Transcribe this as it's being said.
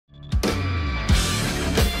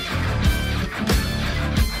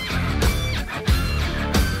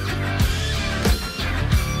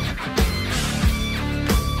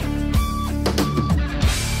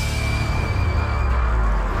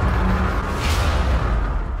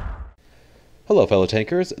Hello fellow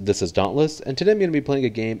tankers, this is Dauntless, and today I'm going to be playing a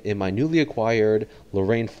game in my newly acquired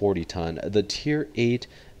Lorraine 40t, the Tier 8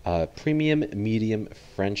 Premium Medium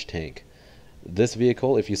French tank. This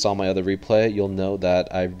vehicle, if you saw my other replay, you'll know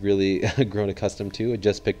that I've really grown accustomed to. I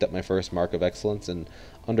just picked up my first mark of excellence in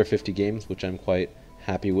under 50 games, which I'm quite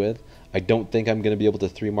happy with. I don't think I'm going to be able to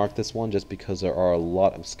 3-mark this one just because there are a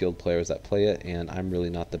lot of skilled players that play it, and I'm really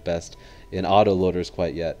not the best in auto loaders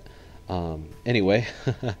quite yet. Anyway,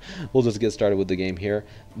 we'll just get started with the game here.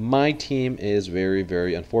 My team is very,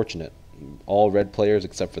 very unfortunate. All red players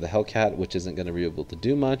except for the Hellcat, which isn't going to be able to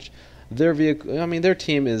do much. Their vehicle, their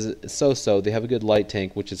team is so-so. They have a good light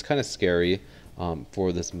tank, which is kind of scary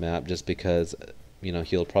for this map, just because,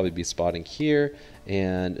 he'll probably be spotting here,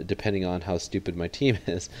 and depending on how stupid my team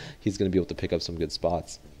is, he's going to be able to pick up some good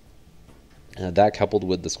spots. That coupled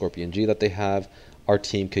with the Scorpion G that they have, our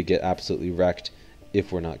team could get absolutely wrecked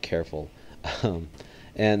if we're not careful.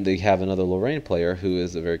 And they have another Lorraine player who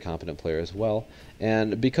is a very competent player as well,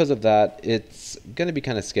 and because of that it's going to be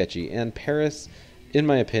kind of sketchy. And Paris, in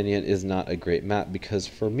my opinion, is not a great map because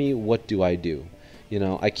for me, what do?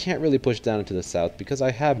 I can't really push down into the south because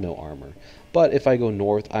I have no armor, but if I go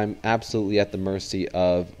north I'm absolutely at the mercy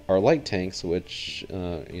of our light tanks, which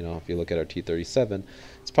if you look at our T-37,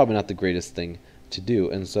 it's probably not the greatest thing to do,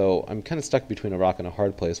 and so I'm kind of stuck between a rock and a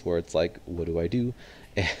hard place where it's like, what do?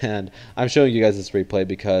 And I'm showing you guys this replay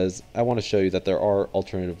because I want to show you that there are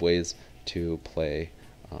alternative ways to play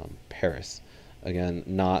Paris. Again,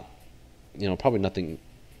 not probably nothing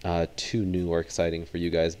too new or exciting for you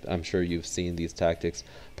guys. I'm sure you've seen these tactics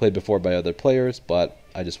played before by other players, but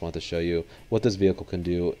I just want to show you what this vehicle can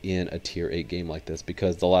do in a tier 8 game like this,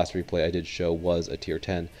 because the last replay I did show was a tier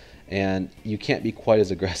 10, and you can't be quite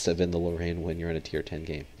as aggressive in the Lorraine when you're in a tier 10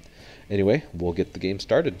 game. Anyway, we'll get the game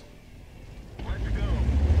started.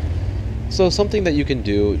 So something that you can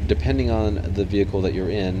do, depending on the vehicle that you're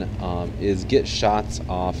in, is get shots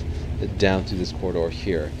off down through this corridor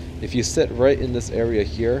here. If you sit right in this area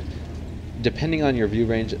here, depending on your view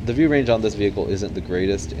range, the view range on this vehicle isn't the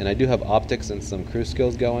greatest, and I do have optics and some cruise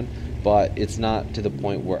skills going, but it's not to the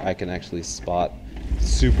point where I can actually spot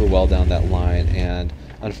super well down that line, and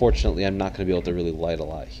unfortunately I'm not going to be able to really light a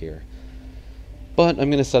lot here. But I'm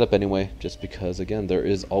going to set up anyway, just because, again, there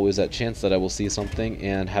is always that chance that I will see something,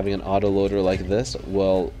 and having an auto loader like this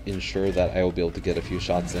will ensure that I will be able to get a few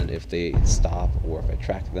shots in if they stop, or if I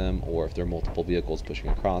track them, or if there are multiple vehicles pushing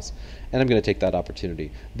across, and I'm going to take that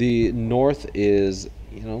opportunity. The north is,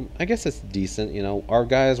 I guess it's decent. Our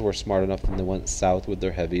guys were smart enough and they went south with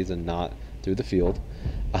their heavies and not through the field.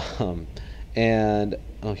 And,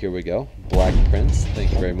 oh, here we go. Black Prince,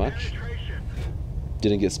 thank you very much.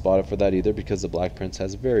 Didn't get spotted for that either because the Black Prince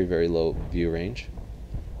has very, very low view range.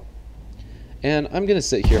 And I'm going to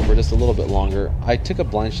sit here for just a little bit longer. I took a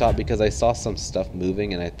blind shot because I saw some stuff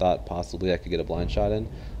moving and I thought possibly I could get a blind shot in.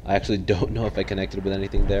 I actually don't know if I connected with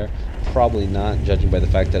anything there. Probably not, judging by the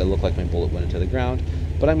fact that it looked like my bullet went into the ground.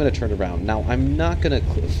 But I'm going to turn around. Now, I'm not going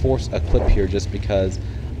to force a clip here just because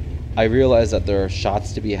I realize that there are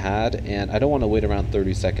shots to be had, and I don't want to wait around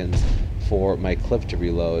 30 seconds for my clip to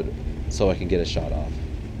reload so I can get a shot off.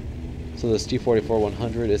 So this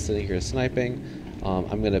T-44-100 is sitting here sniping.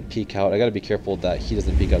 I'm going to peek out. I got to be careful that he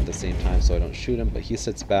doesn't peek out at the same time so I don't shoot him, but he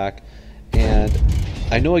sits back. And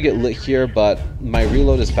I know I get lit here, but my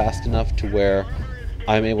reload is fast enough to where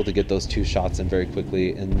I'm able to get those 2 shots in very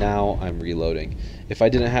quickly, and now I'm reloading. If I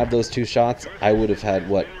didn't have those 2 shots, I would have had,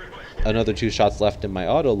 another 2 shots left in my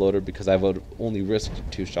auto loader because I would have only risked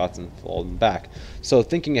 2 shots and fallen back. So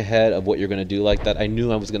thinking ahead of what you're going to do like that, I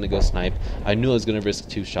knew I was going to go snipe. I knew I was going to risk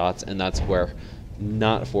 2 shots, and that's where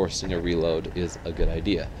not forcing a reload is a good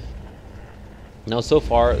idea. Now so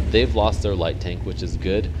far they've lost their light tank, which is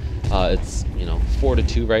good. It's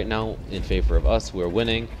 4-2 right now in favor of us. We're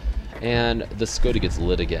winning, and the Skoda gets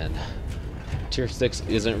lit again. Tier 6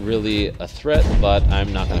 isn't really a threat, but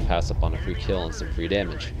I'm not going to pass up on a free kill and some free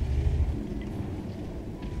damage.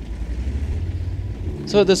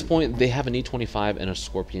 So at this point, they have an E25 and a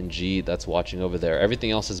Scorpion G that's watching over there.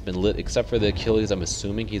 Everything else has been lit except for the Achilles. I'm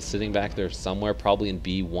assuming he's sitting back there somewhere, probably in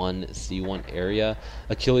B1, C1 area.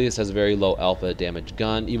 Achilles has a very low alpha damage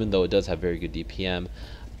gun, even though it does have very good DPM,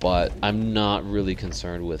 but I'm not really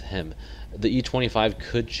concerned with him. The E25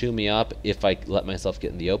 could chew me up if I let myself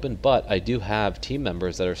get in the open, but I do have team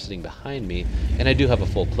members that are sitting behind me, and I do have a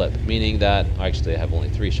full clip, meaning that, actually I have only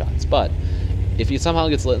 3 shots, but if he somehow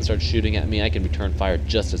gets lit and starts shooting at me, I can return fire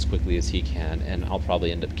just as quickly as he can, and I'll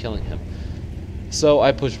probably end up killing him. So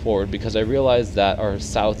I push forward because I realize that our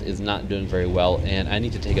south is not doing very well, and I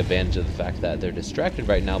need to take advantage of the fact that they're distracted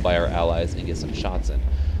right now by our allies and get some shots in.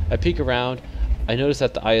 I peek around. I noticed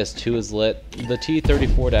that the IS-2 is lit. The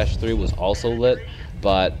T-34-3 was also lit,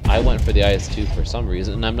 but I went for the IS-2 for some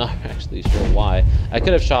reason, and I'm not actually sure why. I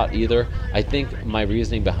could have shot either. I think my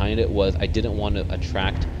reasoning behind it was I didn't want to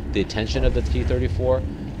attract the attention of the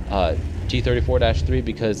T-34-3,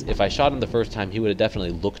 because if I shot him the first time, he would have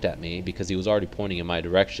definitely looked at me because he was already pointing in my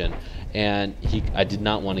direction, and I did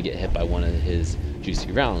not want to get hit by one of his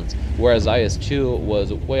juicy rounds. Whereas IS-2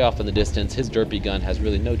 was way off in the distance. His derpy gun has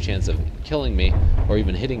really no chance of killing me or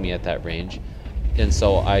even hitting me at that range, and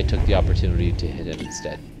so I took the opportunity to hit him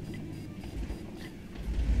instead.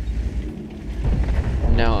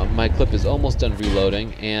 Now my clip is almost done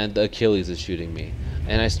reloading, and the Achilles is shooting me,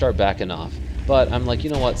 and I start backing off. But I'm like,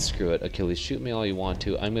 you know what, screw it, Achilles, shoot me all you want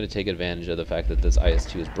to. I'm going to take advantage of the fact that this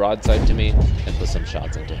IS-2 is broadside to me and put some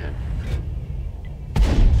shots into him.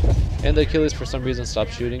 And the Achilles for some reason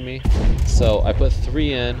stopped shooting me, so I put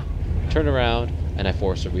 3 in, turned around, and I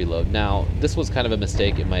forced a reload. Now, this was kind of a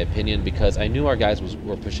mistake in my opinion because I knew our guys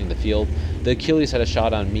were pushing the field. The Achilles had a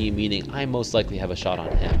shot on me, meaning I most likely have a shot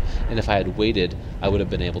on him. And if I had waited, I would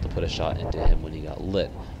have been able to put a shot into him when he got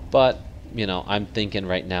lit. But you know, I'm thinking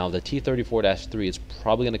right now the T-34-3 is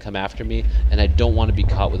probably going to come after me, and I don't want to be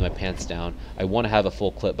caught with my pants down. I want to have a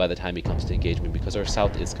full clip by the time he comes to engage me because our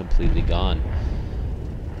south is completely gone.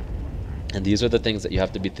 And these are the things that you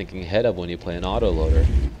have to be thinking ahead of when you play an autoloader.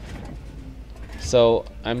 So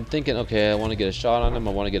I'm thinking, okay, I want to get a shot on him,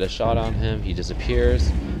 I want to get a shot on him, he disappears,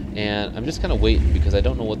 and I'm just kind of waiting because I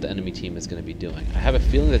don't know what the enemy team is going to be doing. I have a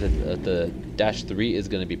feeling that the -3 is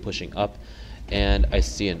going to be pushing up, and I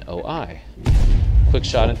see an OI. Quick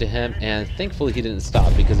shot into him, and thankfully he didn't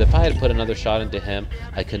stop, because if I had put another shot into him,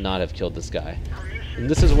 I could not have killed this guy. And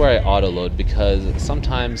this is where I auto-load, because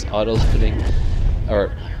sometimes auto-loading,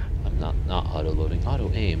 or not auto-loading,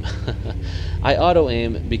 auto-aim. I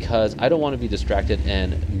auto-aim because I don't want to be distracted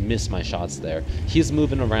and miss my shots there. He's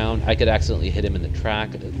moving around, I could accidentally hit him in the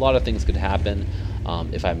track, a lot of things could happen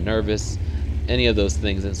if I'm nervous, any of those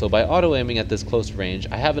things. And so by auto-aiming at this close range,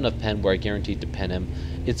 I have enough pen where I guaranteed to pen him.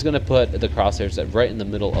 It's going to put the crosshairs right in the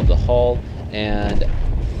middle of the hull, and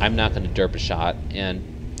I'm not going to derp a shot. And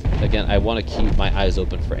again, I want to keep my eyes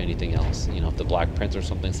open for anything else. You know, if the Black Prince or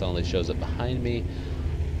something suddenly shows up behind me,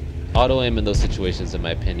 auto-aim in those situations, in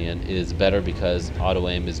my opinion, is better because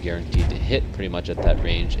auto-aim is guaranteed to hit pretty much at that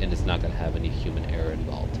range, and it's not going to have any human error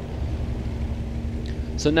involved.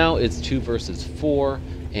 So now it's 2 versus 4,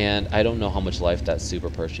 and I don't know how much life that Super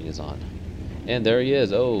Pershing is on. And there he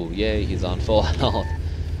is. Oh, yay, he's on full health.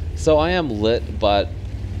 So I am lit, but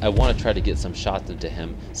I want to try to get some shots into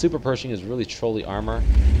him. Super Pershing is really trolley armor,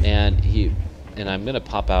 and I'm going to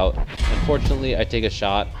pop out. Unfortunately, I take a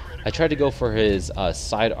shot. I tried to go for his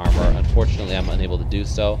side armor. Unfortunately, I'm unable to do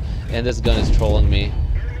so, and this gun is trolling me.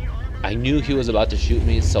 I knew he was about to shoot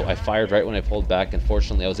me, so I fired right when I pulled back.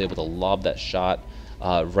 Unfortunately, I was able to lob that shot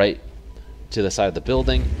right to the side of the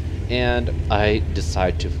building, and I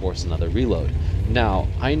decide to force another reload. Now,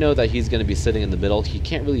 I know that he's going to be sitting in the middle. He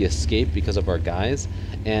can't really escape because of our guys,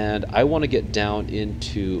 and I want to get down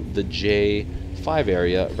into the J5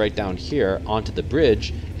 area right down here onto the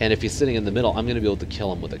bridge, and if he's sitting in the middle, I'm going to be able to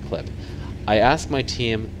kill him with a clip. I ask my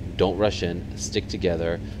team, don't rush in, stick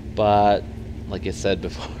together, but like I said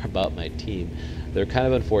before about my team, they're kind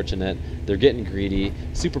of unfortunate. They're getting greedy.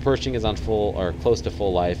 Super Pershing is on full or close to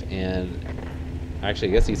full life, and actually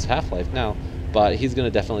I guess he's half life now, but he's going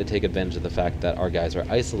to definitely take advantage of the fact that our guys are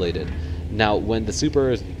isolated. Now, when the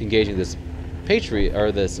Super is engaging this Patriot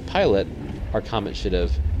or this pilot, our Comet should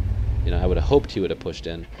have, you know, I would have hoped he would have pushed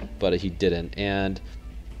in, but he didn't. And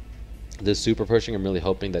this Super Pershing, I'm really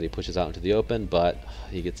hoping that he pushes out into the open, but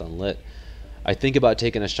he gets unlit. I think about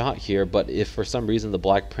taking a shot here, but if for some reason the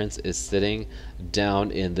Black Prince is sitting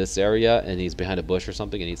down in this area and he's behind a bush or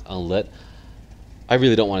something and he's unlit, I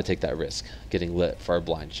really don't want to take that risk, getting lit for a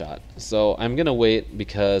blind shot. So I'm going to wait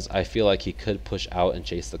because I feel like he could push out and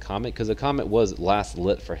chase the Comet, because the Comet was last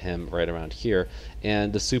lit for him right around here.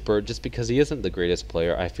 And the Super, just because he isn't the greatest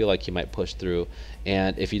player, I feel like he might push through.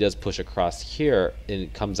 And if he does push across here and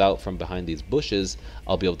it comes out from behind these bushes,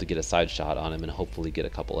 I'll be able to get a side shot on him and hopefully get a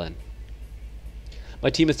couple in. My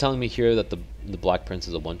team is telling me here that the Black Prince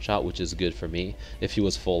is a one-shot, which is good for me. If he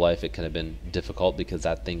was full life, it could have been difficult because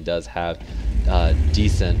that thing does have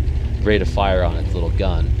decent rate of fire on its little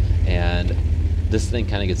gun. And this thing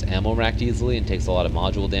kind of gets ammo racked easily and takes a lot of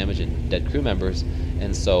module damage and dead crew members.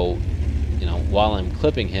 And so, you know, while I'm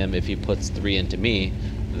clipping him, if he puts 3 into me,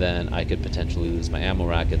 then I could potentially lose my ammo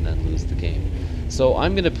rack and then lose the game. So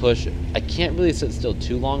I'm going to push. I can't really sit still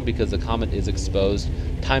too long because the comet is exposed.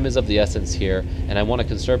 Time is of the essence here, and I want to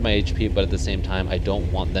conserve my HP, but at the same time, I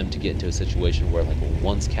don't want them to get into a situation where like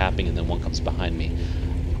one's capping and then one comes behind me.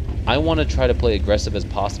 I want to try to play aggressive as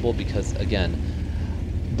possible because, again,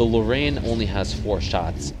 the Lorraine only has 4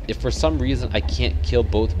 shots. If for some reason I can't kill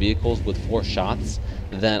both vehicles with 4 shots,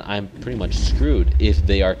 then I'm pretty much screwed if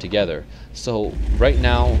they are together. So right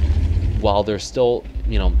now, while they're still,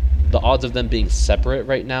 the odds of them being separate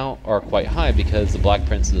right now are quite high because the Black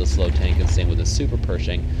Prince is a slow tank and same with the Super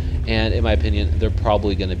Pershing, and in my opinion they're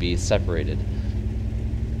probably going to be separated.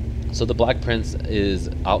 So the Black Prince is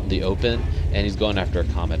out in the open and he's going after a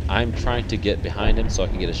comet. I'm trying to get behind him so I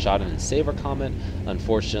can get a shot in and save a comet.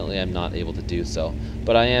 Unfortunately, I'm not able to do so,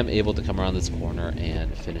 but I am able to come around this corner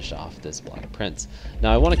and finish off this Black Prince.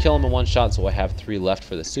 Now I want to kill him in one shot, so I have 3 left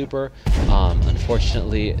for the Super.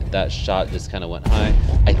 Unfortunately, that shot just kind of went high.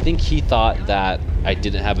 I think he thought that I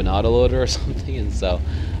didn't have an autoloader or something, and so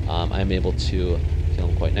I'm able to kill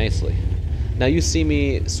him quite nicely. Now you see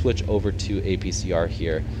me switch over to APCR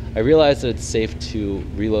here. I realize that it's safe to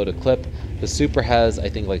reload a clip. The Super has, I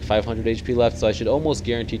think, like 500 HP left, so I should almost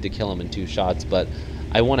guarantee to kill him in 2 shots, but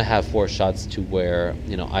I want to have 4 shots to where,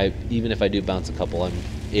 even if I do bounce a couple, I'm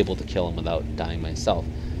able to kill him without dying myself.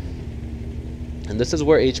 And this is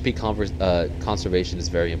where HP conservation is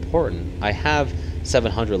very important. I have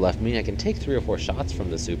 700 left, meaning I can take 3 or 4 shots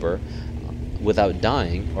from the Super without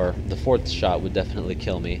dying, or the 4th shot would definitely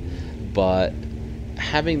kill me. But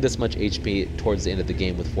having this much HP towards the end of the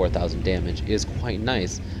game with 4,000 damage is quite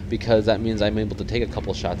nice because that means I'm able to take a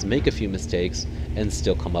couple shots, make a few mistakes, and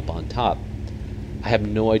still come up on top. I have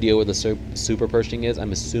no idea where the Super Pershing is.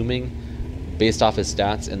 I'm assuming, based off his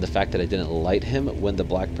stats and the fact that I didn't light him when the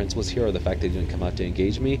Black Prince was here, or the fact that he didn't come out to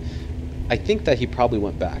engage me, I think that he probably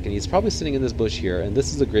went back, and he's probably sitting in this bush here, and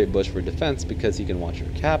this is a great bush for defense because he can watch your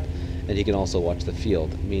cap, and he can also watch the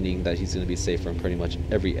field, meaning that he's going to be safe from pretty much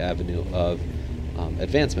every avenue of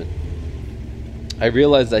advancement. I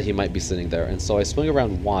realized that he might be sitting there, and so I swing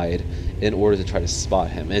around wide in order to try to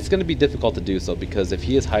spot him. And it's going to be difficult to do so because if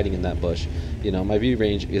he is hiding in that bush, my view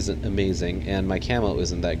range isn't amazing, and my camo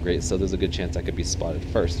isn't that great, so there's a good chance I could be spotted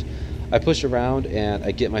first. I push around, and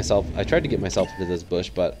I tried to get myself into this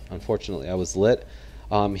bush, but unfortunately I was lit.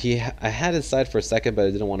 I had his side for a second, but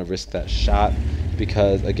I didn't want to risk that shot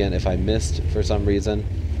because, again, if I missed for some reason,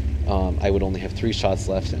 I would only have 3 shots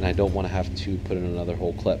left, and I don't want to have to put in another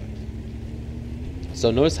whole clip. So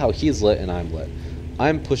notice how he's lit and I'm lit.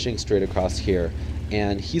 I'm pushing straight across here,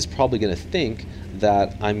 and he's probably going to think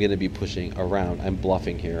that I'm going to be pushing around. I'm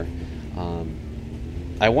bluffing here.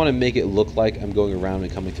 I want to make it look like I'm going around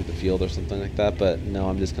and coming through the field or something like that, but no,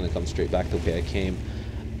 I'm just going to come straight back the way I came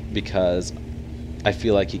because I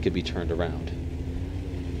feel like he could be turned around.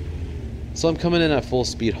 So I'm coming in at full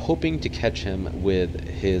speed, hoping to catch him with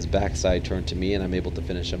his backside turned to me, and I'm able to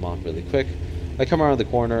finish him off really quick. I come around the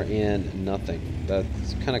corner and nothing. That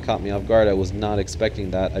kind of caught me off guard. I was not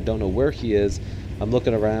expecting that. I don't know where he is. I'm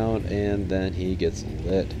looking around, and then he gets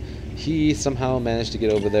lit. He somehow managed to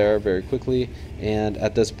get over there very quickly, and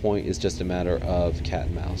at this point it's just a matter of cat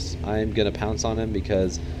and mouse. I'm going to pounce on him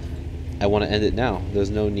because I want to end it now. There's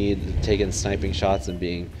no need to take in sniping shots and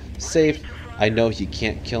being safe. I know he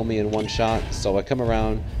can't kill me in 1 shot, so I come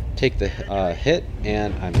around, take the hit,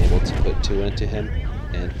 and I'm able to put 2 into him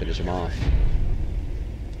and finish him off.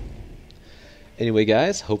 Anyway,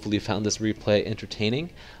 guys, hopefully you found this replay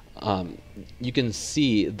entertaining. You can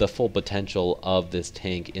see the full potential of this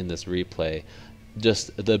tank in this replay.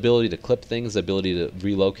 Just the ability to clip things, the ability to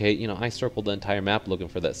relocate. I circled the entire map looking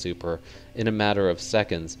for that Super in a matter of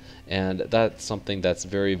seconds, and that's something that's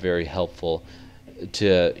very, very helpful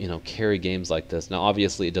to carry games like this. Now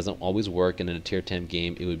obviously it doesn't always work, and in a tier 10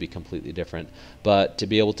 game it would be completely different, but to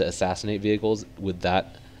be able to assassinate vehicles with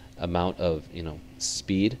that amount of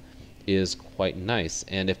speed is quite nice.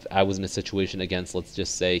 And if I was in a situation against, let's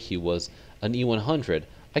just say he was an E100,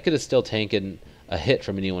 I could have still taken a hit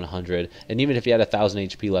from an E100, and even if he had 1,000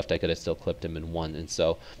 HP left, I could have still clipped him in 1. And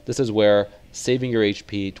so this is where saving your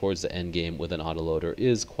HP towards the end game with an autoloader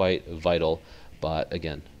is quite vital. But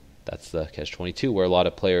again, that's the catch-22, where a lot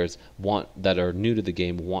of players that are new to the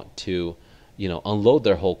game want to unload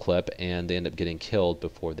their whole clip, and they end up getting killed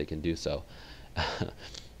before they can do so.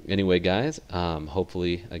 Anyway, guys,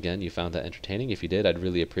 hopefully, again, you found that entertaining. If you did, I'd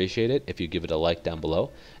really appreciate it if you give it a like down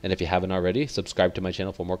below. And if you haven't already, subscribe to my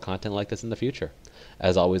channel for more content like this in the future.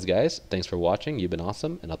 As always, guys, thanks for watching. You've been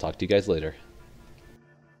awesome, and I'll talk to you guys later.